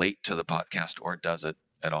record relate to the podcast, or does it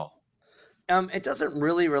at all? It doesn't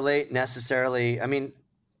really relate necessarily. I mean,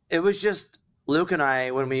 it was just Luke and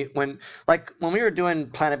I when we were doing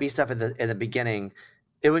Planet B stuff at the beginning,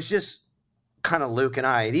 it was just kind of Luke and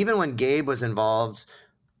I. And even when Gabe was involved,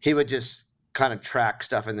 he would just kind of track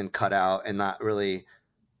stuff and then cut out and not really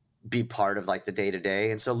be part of like the day to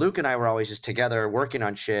day. And so Luke and I were always just together working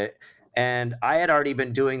on shit. And I had already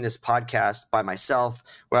been doing this podcast by myself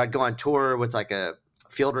where I'd go on tour with like a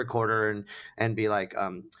field recorder and be like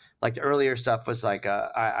the earlier stuff was like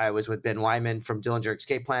I was with Ben Wyman from Dillinger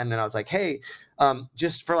Escape Plan, and I was like, hey,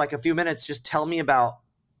 just for like a few minutes, just tell me about,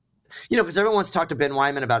 because everyone wants to talk to Ben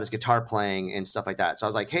Wyman about his guitar playing and stuff like that. So I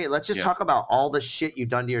was like, hey, let's just talk about all the shit you've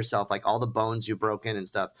done to yourself, like all the bones you've broken and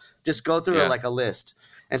stuff. Just go through like a list.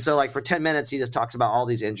 And so like for 10 minutes, he just talks about all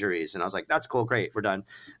these injuries. And I was like, that's cool. Great. We're done.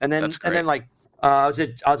 And then like, I was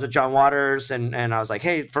with John Waters and I was like,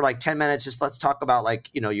 hey, for like 10 minutes, just let's talk about like,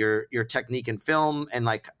 your technique in film and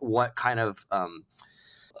like what kind of,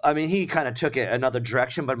 I mean, he kind of took it another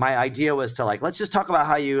direction, but my idea was to like, let's just talk about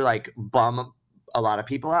how you like bum a lot of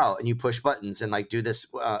people out and you push buttons and like do this,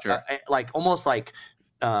 like almost like,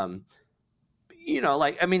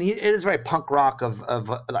 like, I mean, it is very punk rock of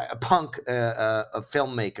like a punk of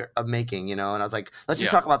filmmaker of making, and I was like, let's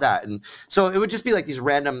just talk about that. And so it would just be like these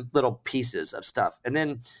random little pieces of stuff. And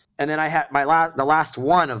then I had the last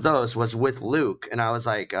one of those was with Luke. And I was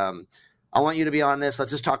like, I want you to be on this.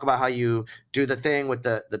 Let's just talk about how you do the thing with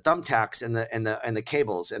the thumbtacks and the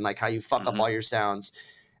cables and like how you fuck up all your sounds.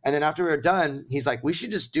 And then after we were done, he's like, we should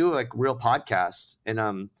just do like real podcasts. And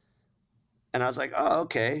I was like, oh,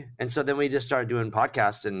 okay. And so then we just started doing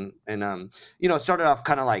podcasts and it started off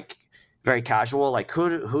kind of like very casual, like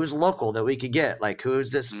who's local that we could get, like who's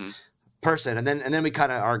this person. And then we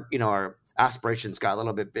kind of our aspirations got a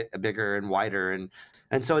little bit bigger and wider.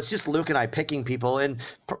 And so it's just Luke and I picking people, and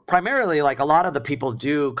primarily like a lot of the people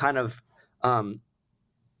do kind of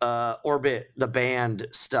orbit the band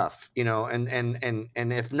stuff, and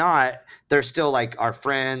if not, they're still like our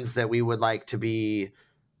friends that we would like to be,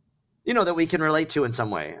 that we can relate to in some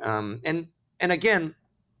way. And again,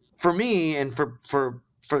 for me and for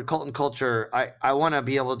Cult and Culture, I want to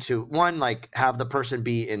be able to, one, like have the person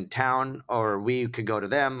be in town or we could go to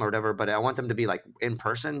them or whatever, but I want them to be like in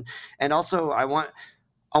person. And also I want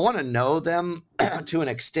to know them to an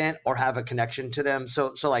extent or have a connection to them.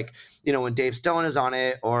 So like, when Dave Stone is on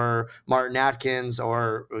it or Martin Atkins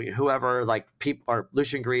or whoever, like people, or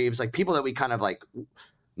Lucian Greaves, like people that we kind of like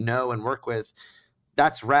know and work with,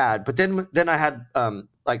 that's rad. But then I had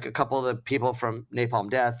like a couple of the people from Napalm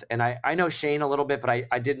Death, and I know Shane a little bit, but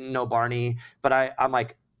I didn't know Barney. But I'm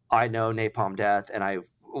like, I know Napalm Death, and I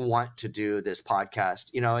want to do this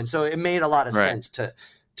podcast, and so it made a lot of sense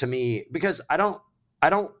to me, because I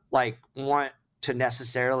don't like want to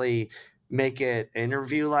necessarily make it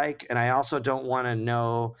interview like, and I also don't want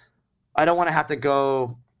to have to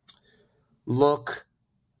go look.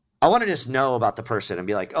 I want to just know about the person and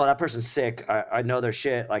be like, oh, that person's sick. I know their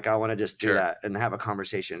shit. Like, I want to just do that and have a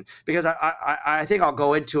conversation, because I think I'll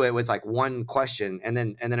go into it with like one question, and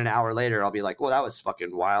then an hour later I'll be like, well, that was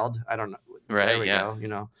fucking wild. I don't know. Right. There we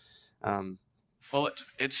go. Well,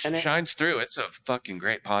 it shines through. It's a fucking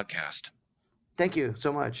great podcast. Thank you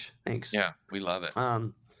so much. Thanks. Yeah, we love it.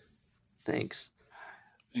 Thanks.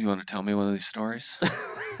 You want to tell me one of these stories?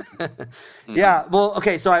 Yeah. Well,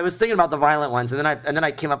 okay. So I was thinking about the violent ones, and then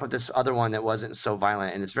I came up with this other one that wasn't so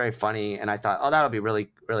violent, and it's very funny. And I thought, oh, that'll be really,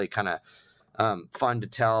 really kind of fun to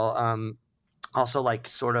tell. Also, like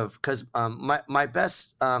sort of because my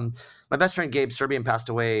best friend Gabe Serbian passed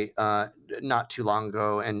away not too long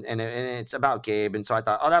ago, and it's about Gabe, and so I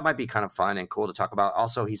thought, oh, that might be kind of fun and cool to talk about.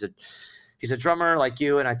 Also, he's a drummer like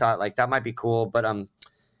you, and I thought like that might be cool, but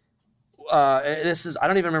this is, I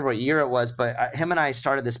don't even remember what year it was, but him and I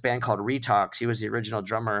started this band called Retox. He was the original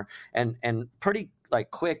drummer, and pretty like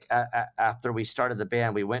quick after we started the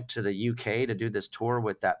band, we went to the UK to do this tour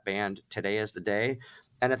with that band, Today Is the Day.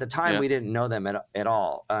 And at the time we didn't know them at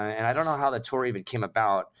all. And I don't know how the tour even came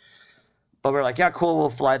about, but we're like, yeah, cool.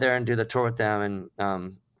 We'll fly there and do the tour with them.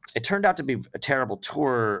 And it turned out to be a terrible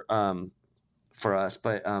tour for us,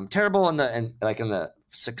 but terrible in the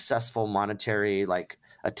successful monetary like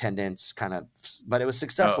attendance kind of, but it was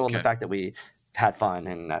successful in the fact that we had fun,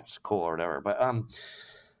 and that's cool or whatever.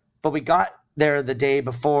 But we got there the day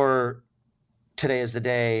before Today Is the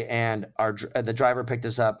Day, and the driver picked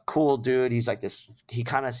us up. Cool dude. He's like this. He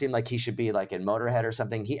kind of seemed like he should be like in Motorhead or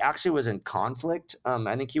something. He actually was in Conflict.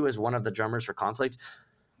 I think he was one of the drummers for Conflict.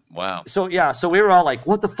 Wow. So we were all like,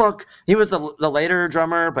 what the fuck? He was the later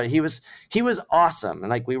drummer, but he was awesome. And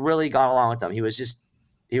like, we really got along with him. He was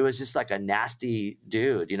just like a nasty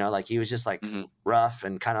dude, you know, like he was just like rough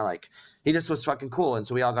and kind of like, he just was fucking cool. And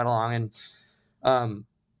so we all got along. And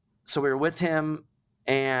so we were with him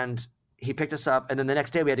and he picked us up. And then the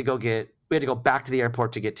next day we had to go back to the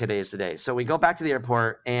airport to get Today Is the Day. So we go back to the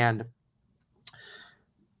airport and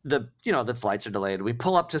the flights are delayed. We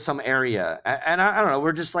pull up to some area and I don't know,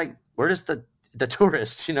 we're just the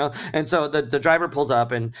tourists, you know? And so the driver pulls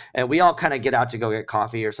up and we all kind of get out to go get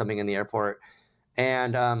coffee or something in the airport.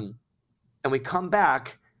 And we come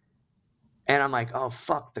back and I'm like, oh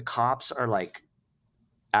fuck, the cops are like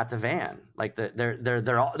at the van. Like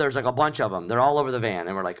they're all, there's like a bunch of them. They're all over the van.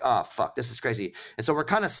 And we're like, oh fuck, this is crazy. And so we're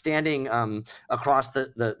kind of standing across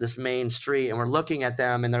this main street and we're looking at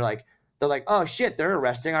them and they're like, oh shit, they're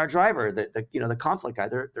arresting our driver. The conflict guy,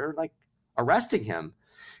 they're like arresting him.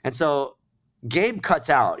 And so Gabe cuts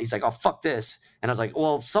out. He's like, oh fuck this. And I was like,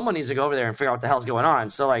 well, someone needs to go over there and figure out what the hell's going on.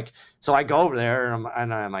 So I go over there and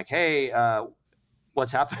I'm like, hey,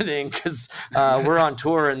 what's happening? Cause we're on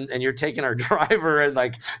tour and you're taking our driver and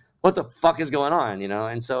like, what the fuck is going on? You know?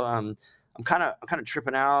 And so I'm kind of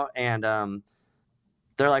tripping out and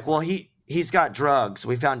they're like, well, he's got drugs.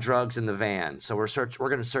 We found drugs in the van. So we're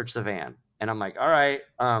going to search the van. And I'm like, all right,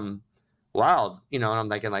 wild, you know, and I'm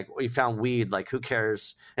thinking like, we found weed, like who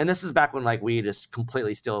cares? And this is back when like weed is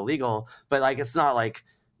completely still illegal, but like, it's not like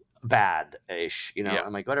bad-ish, you know? Yeah.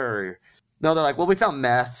 I'm like, whatever. No, they're like, well, we found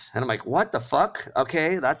meth. And I'm like, what the fuck?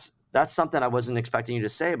 Okay. That's something I wasn't expecting you to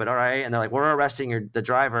say, but all right. And they're like, we're arresting the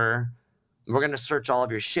driver. We're going to search all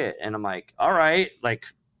of your shit. And I'm like, all right. Like,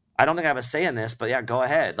 I don't think I have a say in this, but yeah, go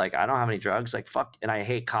ahead. Like, I don't have any drugs. Like, fuck. And I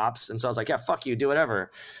hate cops. And so I was like, yeah, fuck you, do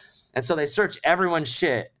whatever. And so they search everyone's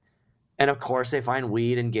shit. And of course they find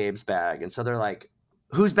weed in Gabe's bag. And so they're like,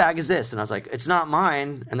 whose bag is this? And I was like, it's not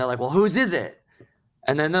mine. And they're like, well, whose is it?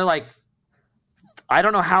 And then they're like, I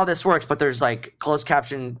don't know how this works, but there's like closed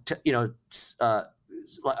caption, like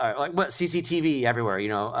what CCTV everywhere, you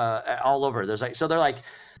know, all over. There's like, so they're like,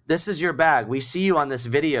 this is your bag. We see you on this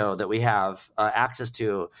video that we have access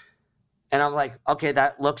to. And I'm like, okay,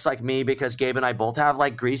 that looks like me because Gabe and I both have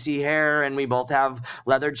like greasy hair and we both have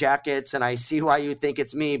leather jackets. And I see why you think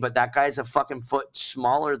it's me, but that guy's a fucking foot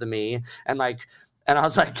smaller than me. And I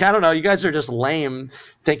was like, I don't know, you guys are just lame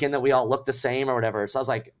thinking that we all look the same or whatever. So I was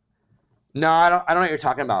like, no, I don't know what you're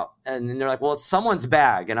talking about. And they're like, well, it's someone's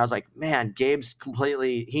bag. And I was like, man, Gabe's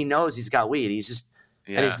he knows he's got weed. He's just,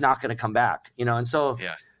 and he's not going to come back, you know? And so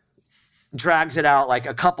drags it out like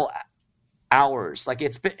a couple hours. Like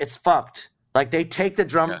it's fucked. Like they take the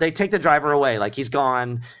driver away. Like he's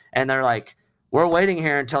gone. And they're like, we're waiting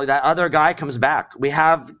here until that other guy comes back.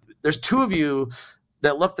 There's two of you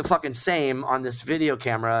that look the fucking same on this video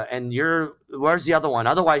camera. And where's the other one?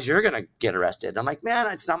 Otherwise you're going to get arrested. I'm like, man,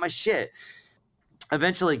 it's not my shit.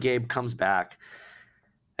 Eventually Gabe comes back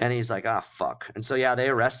and he's like, ah, fuck. And so, they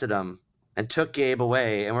arrested him and took Gabe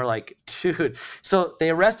away. And we're like, dude, so they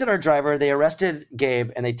arrested our driver, they arrested Gabe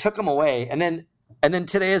and they took him away. And then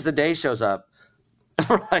Today Is the Day shows up. And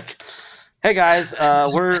we're like, hey guys,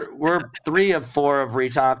 we're 3 of 4 of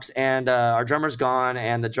Retox and our drummer's gone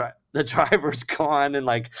and the driver's gone and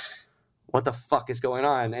like, what the fuck is going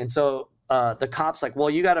on? And so the cop's like, well,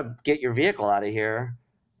 you got to get your vehicle out of here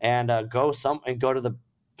and go to the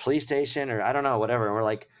police station or I don't know, whatever. And we're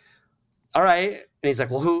like, all right. And he's like,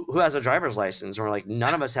 well, who has a driver's license? And we're like,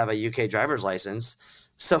 none of us have a UK driver's license.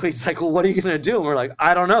 So he's like, well, what are you going to do? And we're like,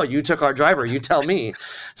 I don't know. You took our driver. You tell me.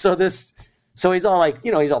 So he's all like,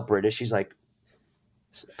 you know, he's all British. He's like,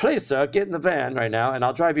 please, sir, get in the van right now, and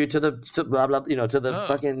I'll drive you to the blah blah, you know, to the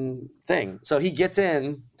fucking thing. So he gets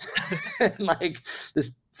in, and like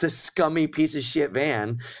this scummy piece of shit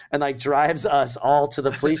van, and like drives us all to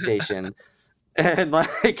the police station, and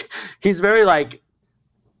like he's very like,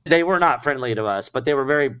 they were not friendly to us, but they were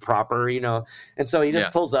very proper, you know. And so he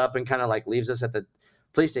just pulls up and kind of like leaves us at the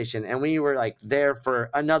police station, and we were like there for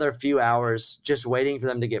another few hours just waiting for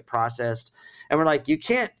them to get processed. And we're like, you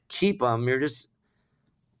can't keep them. You're just,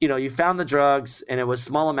 you know, you found the drugs and it was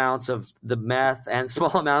small amounts of the meth and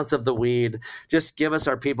small amounts of the weed. Just give us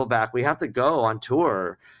our people back. We have to go on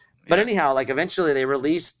tour. But anyhow, like eventually they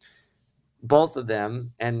released both of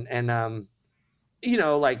them and you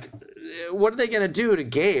know, like what are they going to do to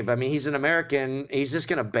Gabe? I mean, he's an American. He's just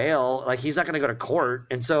going to bail. Like he's not going to go to court.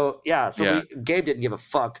 And so, Gabe didn't give a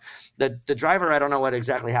fuck. The driver, I don't know what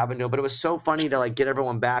exactly happened to him, but it was so funny to like get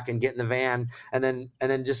everyone back and get in the van. And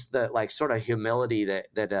then just the like sort of humility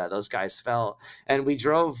that those guys felt. And we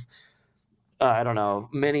drove I don't know,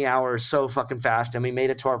 many hours so fucking fast. And we made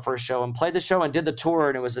it to our first show and played the show and did the tour.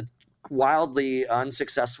 And it was a wildly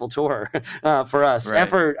unsuccessful tour for us. Right. And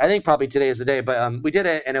for, I think probably today is the day, but we did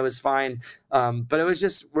it and it was fine. But it was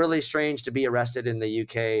just really strange to be arrested in the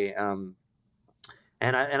UK.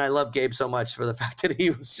 And I love Gabe so much for the fact that he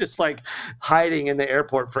was just like hiding in the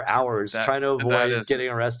airport for hours trying to avoid getting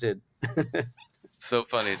arrested. So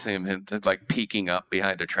funny seeing him like peeking up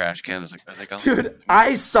behind a trash can. I was like, are they gone? Dude,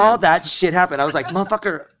 I saw that shit happen. I was like,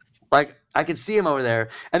 motherfucker, like I could see him over there.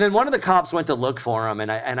 And then one of the cops went to look for him,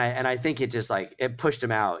 and I think it just like it pushed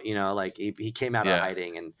him out, you know, like he came out of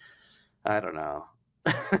hiding, and I don't know.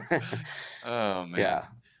 Oh man. Yeah.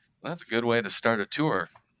 Well, that's a good way to start a tour.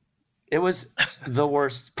 It was the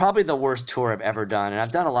worst, probably the worst tour I've ever done. And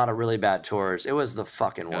I've done a lot of really bad tours. It was the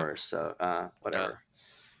fucking worst. So whatever.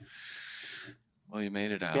 Well, you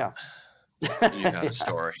made it out. Yeah. You got a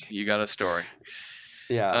story. You got a story.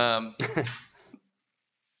 Yeah.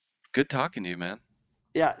 Good talking to you, man.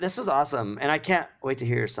 Yeah, this was awesome. And I can't wait to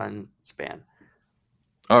hear your son's band.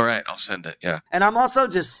 All right. I'll send it. Yeah. And I'm also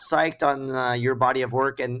just psyched on your body of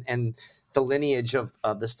work and the lineage of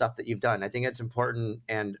the stuff that you've done. I think it's important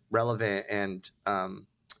and relevant. And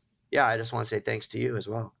I just want to say thanks to you as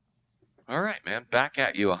well. All right, man. Back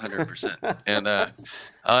at you 100%. And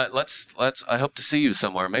let's I hope to see you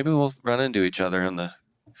somewhere. Maybe we'll run into each other in the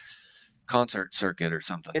concert circuit or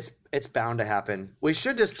something. It's bound to happen. We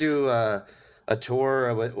should just do a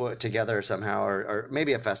tour together somehow, or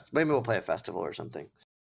maybe maybe we'll play a festival or something.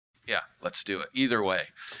 Yeah, let's do it. Either way.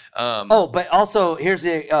 But also here's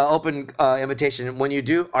the open invitation. When you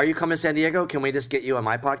do, are you coming to San Diego? Can we just get you on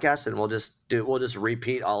my podcast and we'll just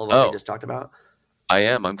repeat all of what we just talked about? I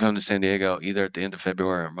am. I'm coming to San Diego either at the end of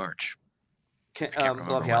February or March.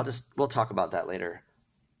 We'll talk about that later.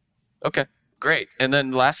 Okay, great. And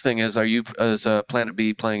then last thing is, are you as Planet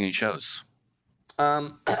B playing any shows?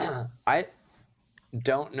 I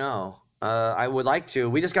don't know. I would like to.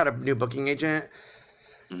 We just got a new booking agent.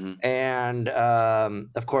 Mm-hmm. And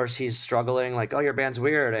of course he's struggling, like, oh, your band's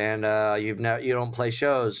weird, and you don't play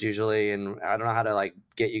shows usually, and I don't know how to like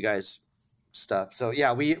get you guys stuff. So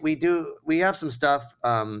yeah, we have some stuff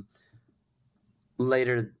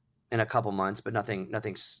later in a couple months, but nothing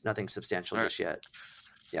substantial just yet.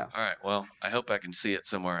 Yeah. All right. Well, I hope I can see it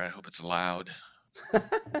somewhere. I hope it's loud.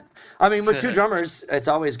 I mean, with two drummers, it's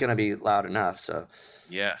always going to be loud enough. So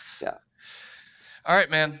yes. Yeah. All right,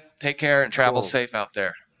 man. Take care and travel safe out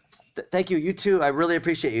there. Thank you. You too. I really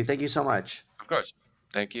appreciate you. Thank you so much. Of course.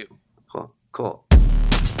 Thank you. Cool.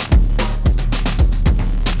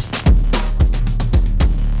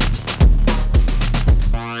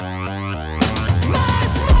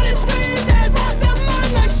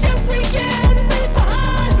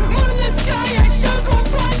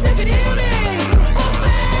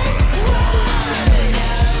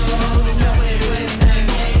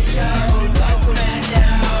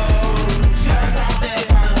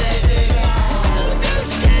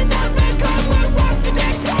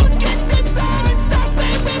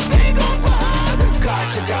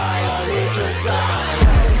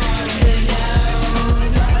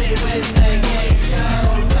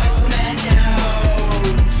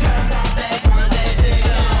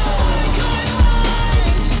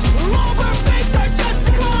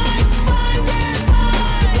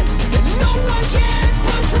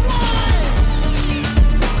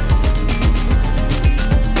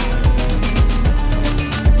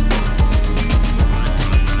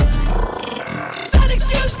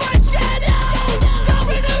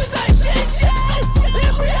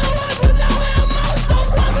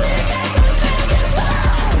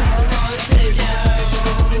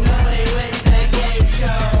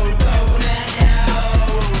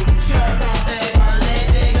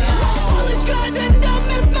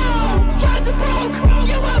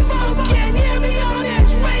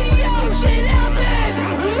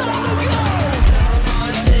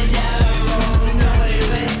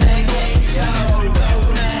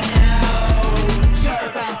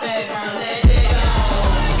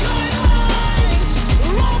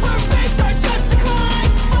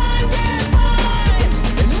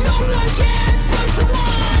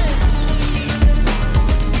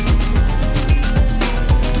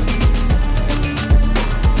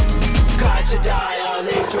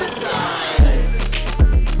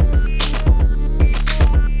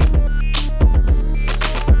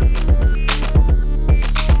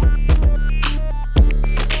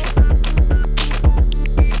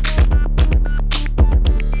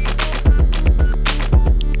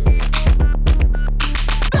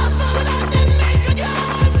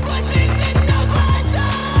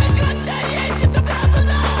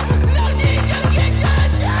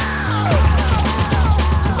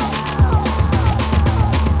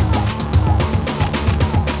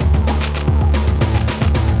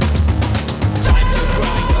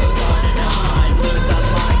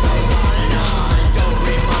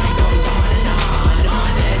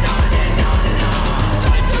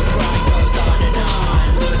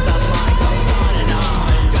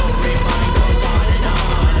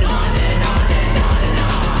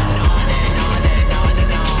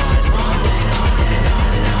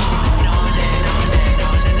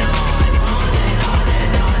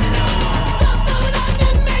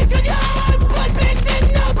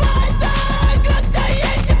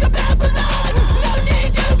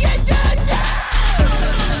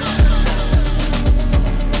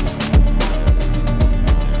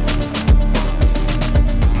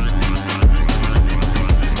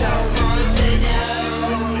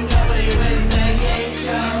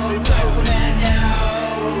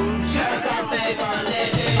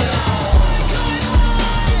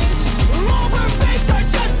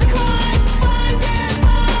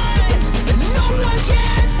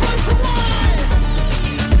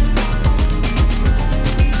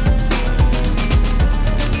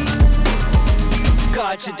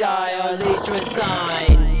 should die or at least resign.